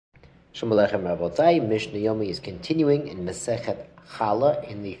Shalom Aleichem Rabotai. Mishnah Yomi is continuing in Masechet Chala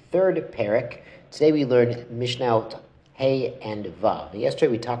in the third parak. Today we learn Mishnah Hey and Vav.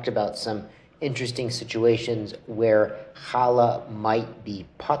 Yesterday we talked about some interesting situations where Chala might be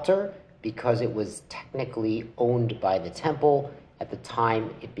patur because it was technically owned by the temple. At the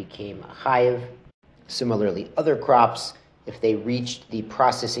time it became a chayiv. Similarly, other crops, if they reached the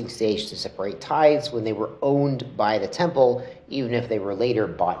processing stage to separate tithes, when they were owned by the temple, even if they were later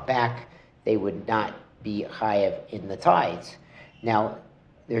bought back, they would not be chayav in the tithes. Now,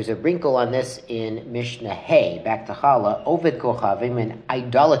 there's a wrinkle on this in Mishnah Hey, back to Chala, Oved Kochavim, an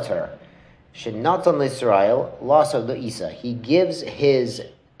idolater, Shenatan l'Yisrael, Lasa l'Isa. He gives his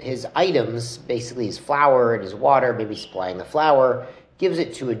items, basically his flour and his water, maybe supplying the flour, gives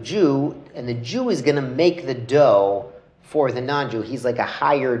it to a Jew, and the Jew is going to make the dough for the non-Jew. He's like a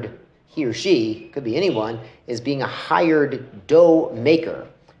hired, he or she, could be anyone, is being a hired dough maker.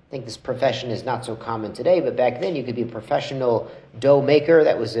 I think this profession is not so common today, but back then you could be a professional dough maker.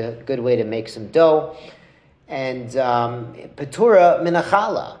 That was a good way to make some dough. And Petura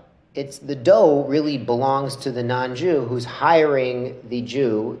Minachala. It's the dough really belongs to the non-Jew who's hiring the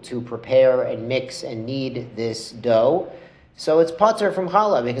Jew to prepare and mix and knead this dough. So it's patur from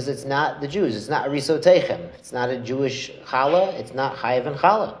challah because it's not the Jews. It's not risotechem. It's not a Jewish challah. It's not chayav and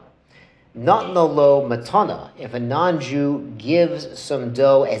challah. Not no lo matana. If a non-Jew gives some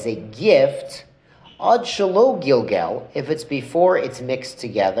dough as a gift, ad shalo gilgal. If it's before it's mixed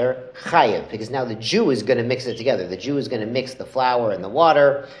together, chayav, because now the Jew is going to mix it together. The Jew is going to mix the flour and the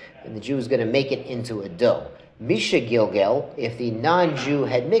water, and the Jew is going to make it into a dough. Misha gilgal. If the non-Jew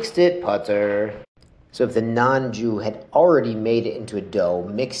had mixed it, patur. So if the non-Jew had already made it into a dough,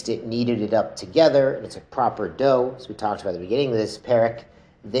 mixed it, kneaded it up together, and it's a proper dough, as we talked about at the beginning of this parak,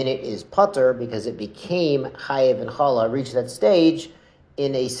 then it is patur because it became chayav and challah, reached that stage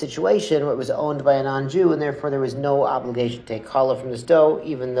in a situation where it was owned by a non-Jew, and therefore there was no obligation to take challah from this dough,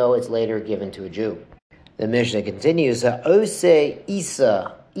 even though it's later given to a Jew. The Mishnah continues, Ose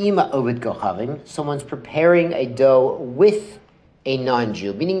Isa Ima Ovid Kochavim, someone's preparing a dough with a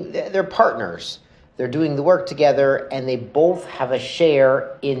non-Jew, meaning they're partners. They're doing the work together, and they both have a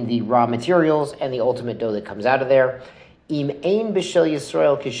share in the raw materials and the ultimate dough that comes out of there. Im ein b'shel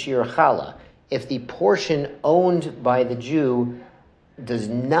Yisrael k'shir challah. If the portion owned by the Jew does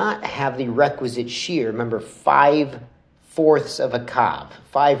not have the requisite shear, remember 5/4 of a kav,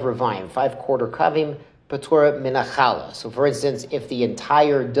 5 revayim, 5/4 kavim, patura min challah. So for instance, if the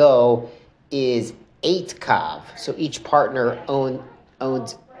entire dough is 8 kav, so each partner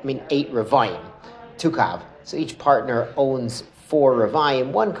owns 8 revayim, 2 kav. So each partner owns 4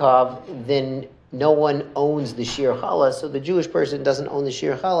 revayim, 1 kav, then no one owns the shir challah, so the Jewish person doesn't own the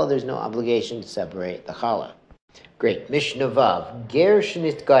shir challah, there's no obligation to separate the challah. Great. Mishnah Vav, ger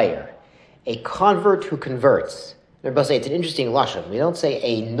shenit gayer, a convert who converts. They're both say it's an interesting lashon. We don't say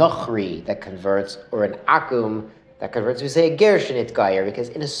a nochri that converts or an akum that converts. We say a ger shenit gayer because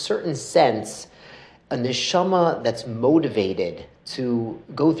in a certain sense, a neshama that's motivated to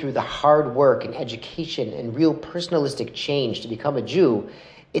go through the hard work and education and real personalistic change to become a Jew,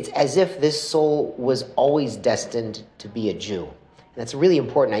 it's as if this soul was always destined to be a Jew. And that's a really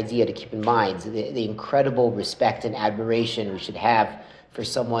important idea to keep in mind, the incredible respect and admiration we should have for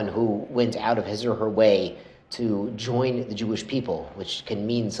someone who went out of his or her way to join the Jewish people, which can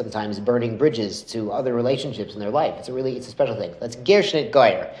mean sometimes burning bridges to other relationships in their life. It's a special thing. That's ger shenit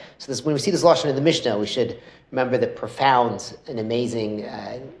gayer. So when we see this lashon in the Mishnah, we should remember the profound and amazing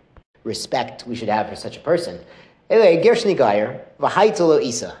respect we should have for such a person. Anyway, ger shenit gayer, v'haitolo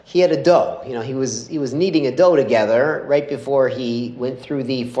isa. He had a dough. He was kneading a dough together right before he went through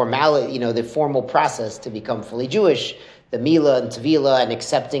the the formal process to become fully Jewish, the milah and tevilah and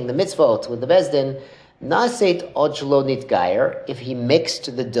accepting the mitzvot with the bezdin. Naset od shelo nitgayer, if he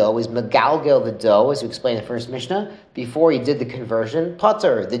mixed the dough, is megalgel the dough, as we explained in the first Mishnah, before he did the conversion,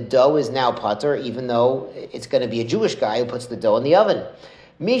 patur. The dough is now patur, even though it's going to be a Jewish guy who puts the dough in the oven.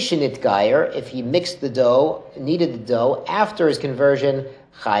 Mishinit gayer, if he mixed the dough, kneaded the dough after his conversion,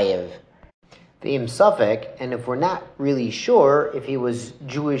 chayev. V'im safek, and if we're not really sure if he was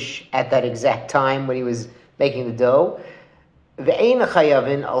Jewish at that exact time when he was making the dough, ve'ein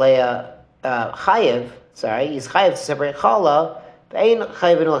chayavin aleya chayev, he's chayev to separate challah, ve'ein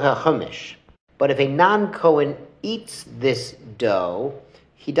chayavin aleya chumash. But if a non-Kohen eats this dough,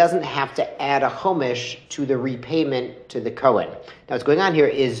 he doesn't have to add a chumash to the repayment to the Kohen. Now what's going on here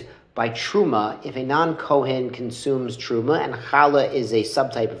is by truma, if a non-Kohen consumes truma, and challah is a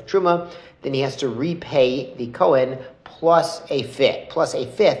subtype of truma, then he has to repay the Kohen plus a fifth,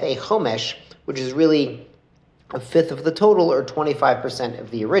 a chumash, which is really a fifth of the total, or 25%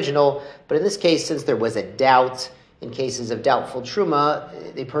 of the original. But in this case, since there was a doubt, in cases of doubtful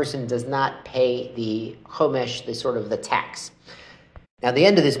truma, the person does not pay the chomesh, the tax. Now, the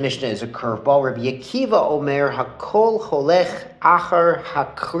end of this Mishnah is a curveball. Rabbi Akiva Omer Hakol Cholech Achar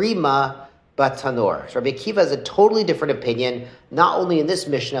Hakrima Batanor. So Rabbi Akiva has a totally different opinion, not only in this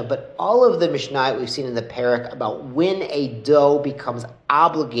Mishnah, but all of the Mishnah we've seen in the Perek about when a dough becomes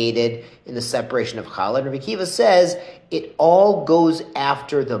obligated in the separation of challah. And Rabbi Akiva says it all goes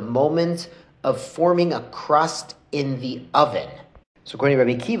after the moment of forming a crust in the oven. So according to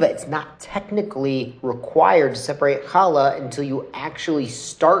Rabbi Akiva, it's not technically required to separate challah until you actually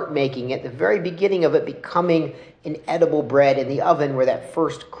start making it, the very beginning of it becoming an edible bread in the oven where that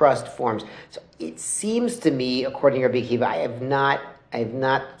first crust forms. So it seems to me, according to Rabbi Akiva, I have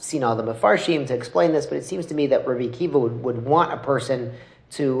not seen all the Mefarshim to explain this, but it seems to me that Rabbi Akiva would want a person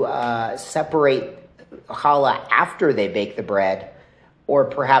to separate challah after they bake the bread, or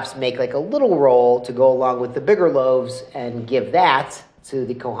perhaps make like a little roll to go along with the bigger loaves and give that to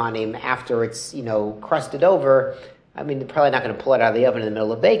the Kohanim after it's, crusted over. I mean, they're probably not going to pull it out of the oven in the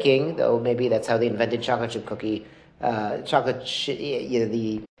middle of baking, though maybe that's how they invented chocolate chip cookie, the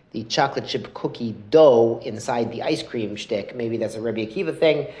chocolate chip cookie dough inside the ice cream shtick. Maybe that's a Rabbi Akiva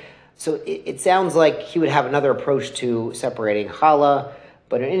thing. So it sounds like he would have another approach to separating challah.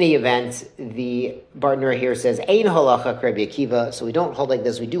 But in any event, the Bartenura here says, Ein halacha Rabbi Akiva, so we don't hold like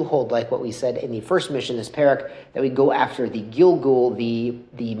this. We do hold like what we said in the first mission, this parak, that we go after the gilgul,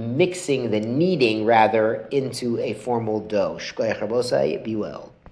 the mixing, the kneading, rather, into a formal dough. Shkoyach Rabosai, be well.